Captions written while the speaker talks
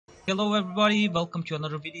Hello everybody, welcome to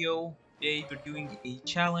another video. Today we're doing a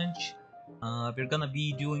challenge. We're gonna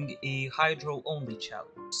be doing a Hydro only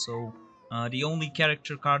challenge. So the only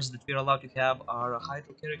character cards that we're allowed to have are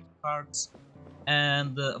Hydro character cards.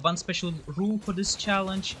 And one special rule for this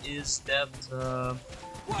challenge is that the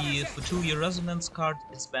Futuria Resonance card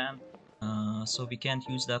is banned. So we can't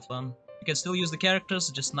use that one. We can still use the characters,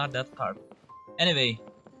 just not that card. Anyway,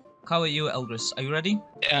 how are you, ElGris? Are you ready?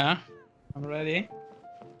 Yeah, I'm ready.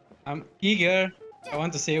 I'm eager. I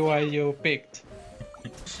want to see why you picked.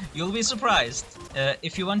 You'll be surprised.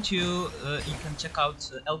 If you want to, you can check out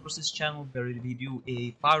ElGris's channel where we do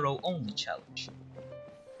a pyro only challenge.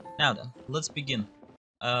 Now then, let's begin.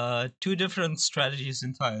 Two different strategies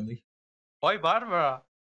entirely. Why Barbara?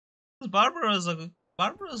 Barbara's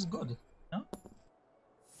good, no?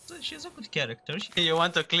 So she's a good character. You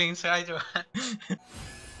want to clean side?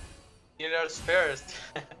 Healers first.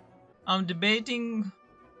 I'm debating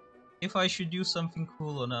if I should do something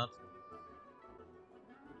cool or not.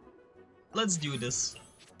 Let's do this.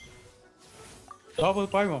 Double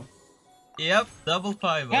pyro. Yep, double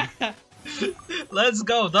pivot. Let's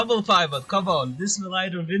go, double pivot. Come on, this will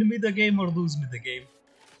either win me the game or lose me the game.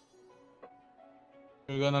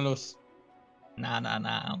 You're gonna lose. Nah,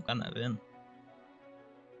 I'm gonna win.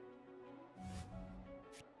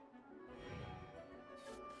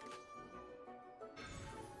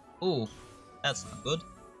 Oh, that's not good.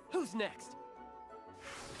 Who's next?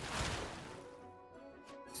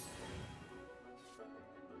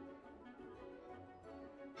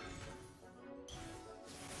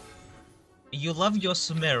 You love your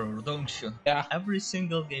Sumeru, don't you? Yeah. Every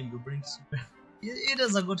single game you bring Sumeru. It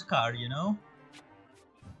is a good card, you know?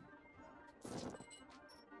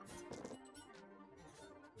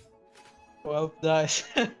 12 dice.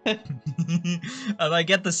 And I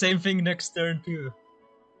get the same thing next turn too.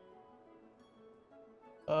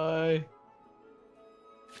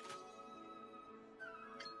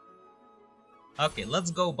 Okay, let's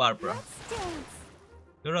go, Barbara.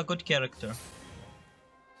 You're a good character.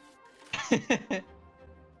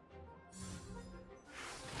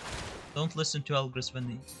 Don't listen to ElGris when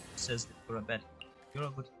he says that you're a bad character. You're a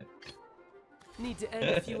good character. Need to end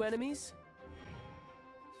a few enemies?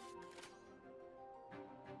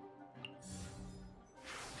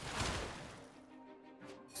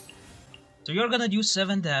 So you're gonna do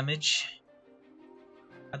 7 damage.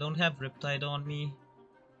 I don't have Riptide on me,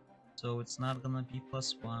 so it's not gonna be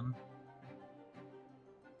 +1.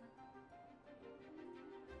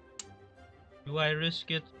 Do I risk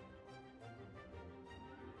it?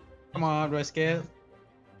 Come on, risk it.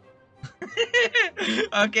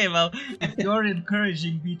 Okay, well, if you're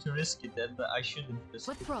encouraging me to risk it, then I shouldn't risk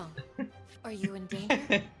it. What's wrong? Are you in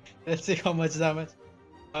danger? Let's see how much damage.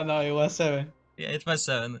 Oh no, it was 7. Yeah, it was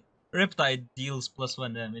 7. Riptide deals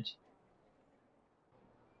 +1 damage.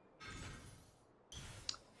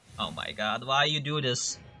 Oh my god, why you do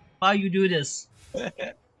this? Why you do this?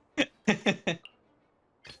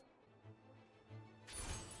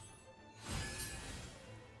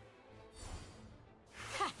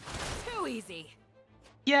 Too easy.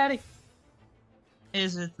 Get it.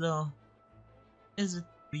 Is it though? Is it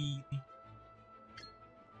really?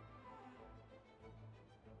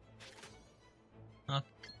 Okay.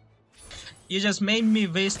 You just made me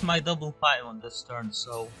waste my double pile on this turn,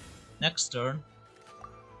 so next turn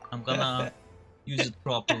I'm gonna use it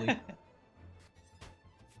properly.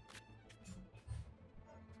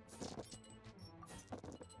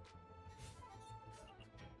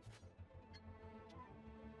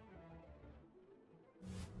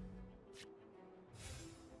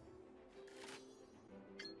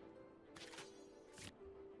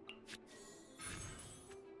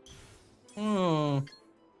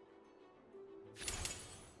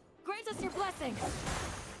 Grant us your blessing.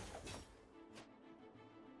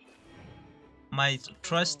 My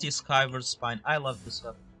trusty Skyward Spine. I love this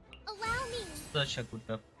weapon. Allow me. Such a good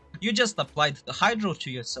weapon. You just applied the Hydro to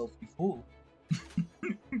yourself, you fool.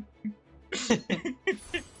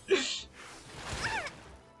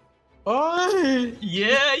 Oh!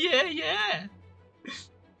 Yeah.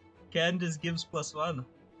 Candice gives +1.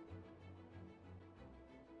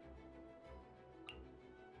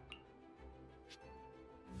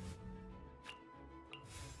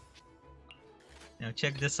 Now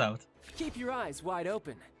check this out. Keep your eyes wide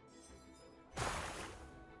open.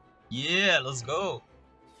 Yeah, let's go.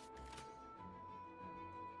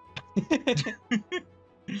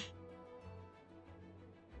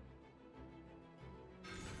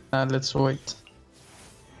 Let's wait.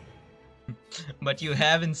 But you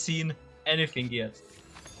haven't seen anything yet.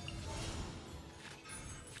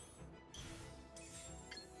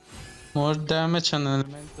 More damage and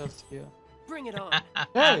elemental skill. Bring it on.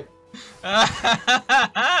 Hey!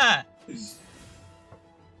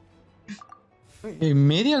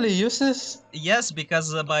 Immediately uses. Yes,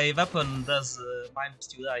 because my weapon does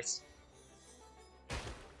 -2 dice.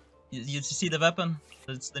 You see the weapon?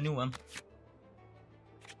 It's the new one.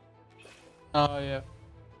 Oh yeah.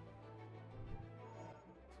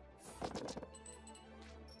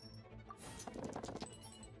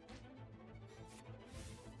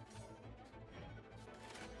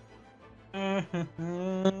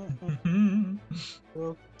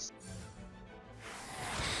 Oops.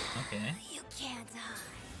 Okay. You can't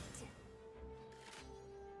hide.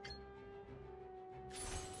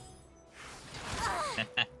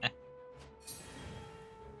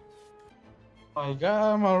 My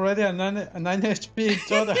god, I'm already at 9 HP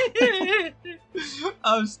total.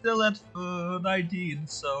 I'm still at 19,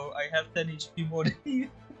 so I have 10 HP more than you.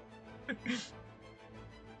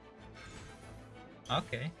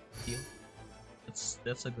 Okay, heal.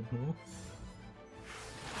 That's a good move.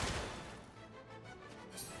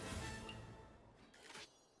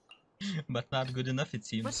 But not good enough, it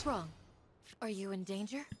seems. What's wrong? Are you in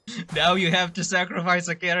danger? Now you have to sacrifice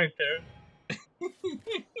a character.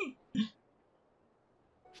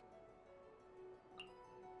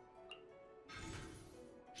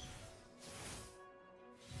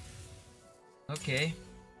 Okay.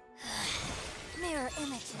 Mirror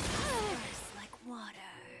images burst like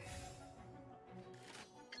water.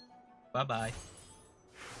 Bye bye.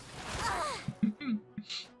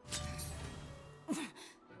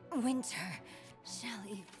 Winter shall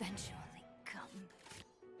eventually come.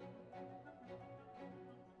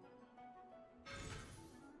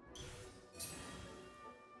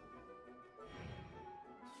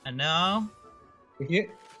 And now? You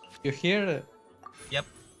hear it? Yep.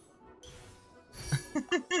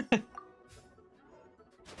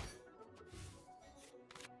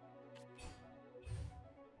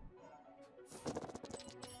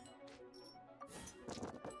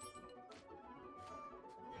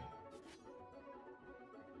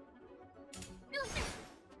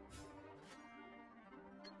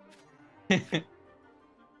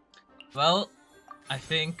 Well, I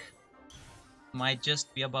think might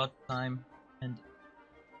just be about time, and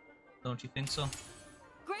don't you think so?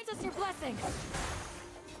 Grant us your blessing.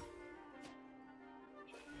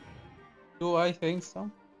 Do I think so?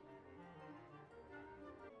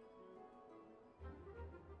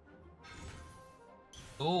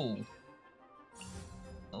 Oh.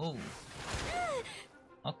 Oh.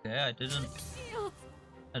 Okay, I didn't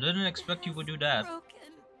Shield expect you would do that. broken.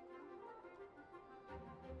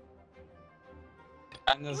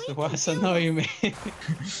 And this was annoying me.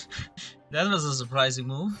 That was a surprising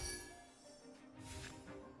move.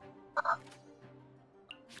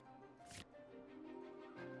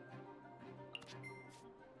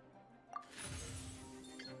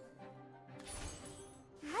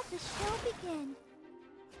 Let the show begin.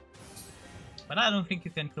 But I don't think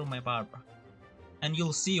you can kill my Barbara. And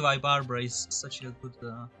you'll see why Barbara is such a good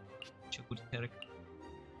character.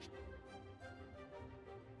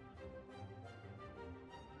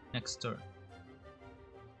 Next turn.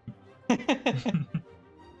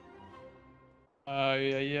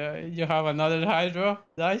 Yeah, you have another Hydro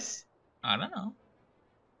dice? I don't know.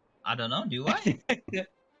 I don't know, do I?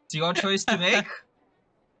 It's your choice to make.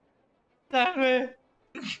 Damn it.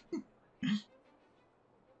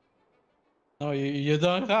 No, you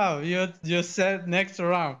don't have. You said next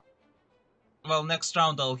round. Well, next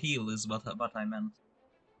round I'll heal is what I meant.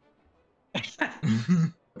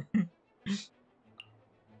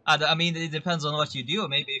 I mean, it depends on what you do.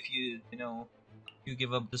 Maybe if you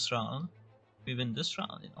give up this round, we win this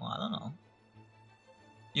round. I don't know.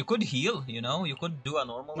 You could heal. You could do a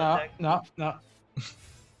normal attack. No.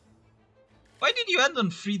 Why did you end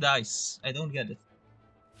on 3 dice? I don't get it.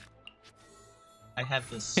 I have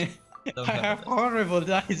this. Don't I have this. horrible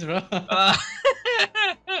dice, bro.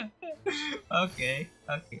 Okay.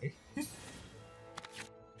 I think.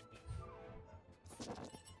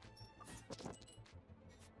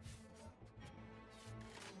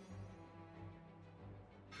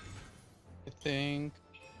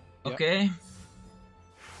 Yeah. Okay.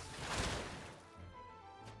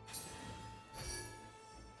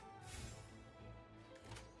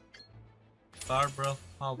 Barbara,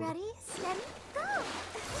 power. Ready, steady, go!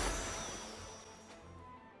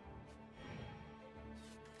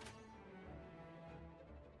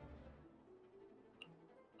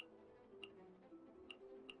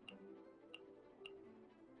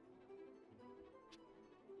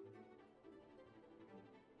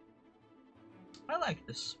 I like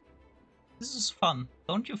this. This is fun.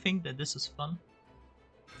 Don't you think that this is fun?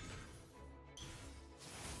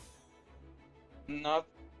 Not.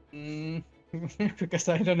 Because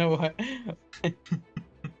I don't know why.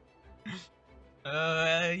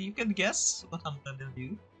 You can guess what I'm gonna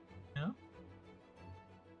do. Yeah.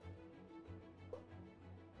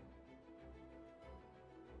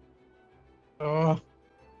 Oh.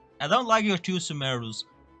 I don't like your two Sumerus.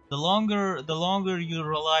 The longer you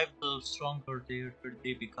relive, the stronger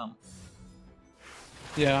they become.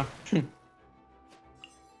 Yeah.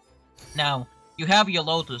 Now, you have your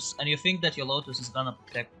Lotus, and you think that your Lotus is gonna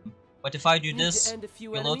protect them. But if I do Need to this, end a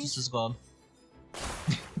few your Lotus enemies? is gone.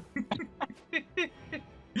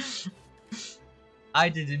 I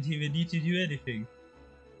didn't even need to do anything.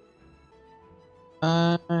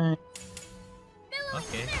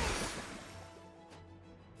 Okay.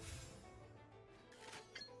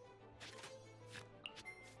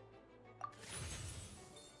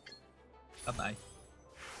 Bye-bye.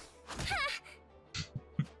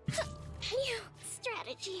 New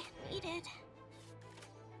strategy needed.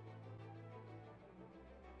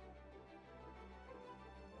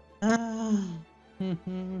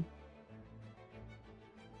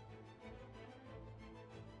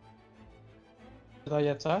 Did I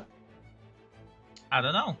attack? I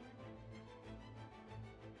don't know.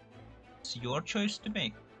 It's your choice to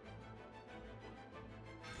make.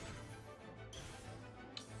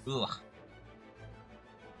 Ugh.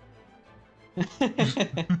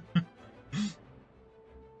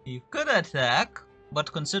 You could attack,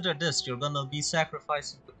 but consider this, you're gonna be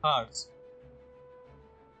sacrificing the cards.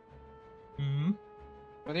 Hmm?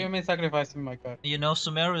 What do you mean sacrificing my card? You know,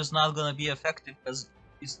 Sumeru is not gonna be effective because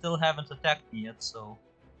you still haven't attacked me yet, so...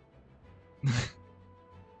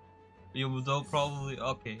 You don't probably...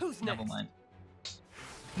 Okay, Who's never next? mind.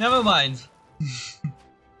 Never mind!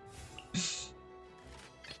 Wish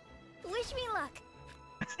me luck.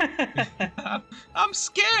 I'm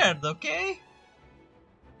scared, okay?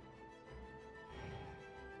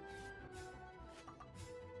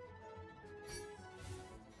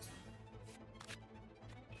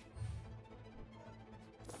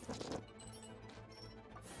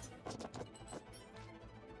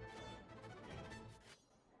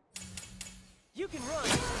 You can run,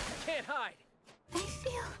 you can't hide. I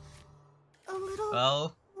feel a little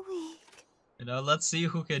Well, weak. you know, let's see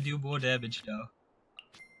who can do more damage now.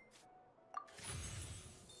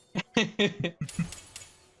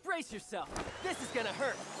 Brace yourself. This is gonna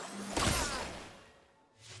hurt.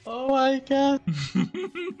 Oh my god.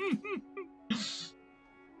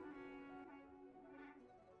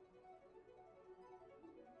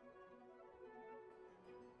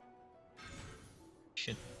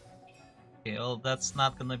 Shit. Okay, well, that's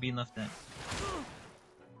not gonna be enough then.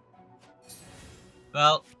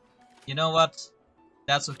 Well, you know what?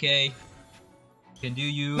 That's okay. You can do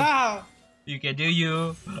you. No! You can do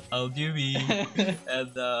you. I'll do me.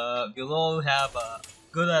 And we'll all have a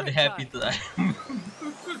good and happy time.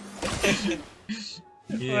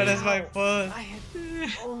 What is my fault? I had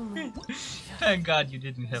only... Thank God you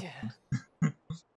didn't have Yeah. fun.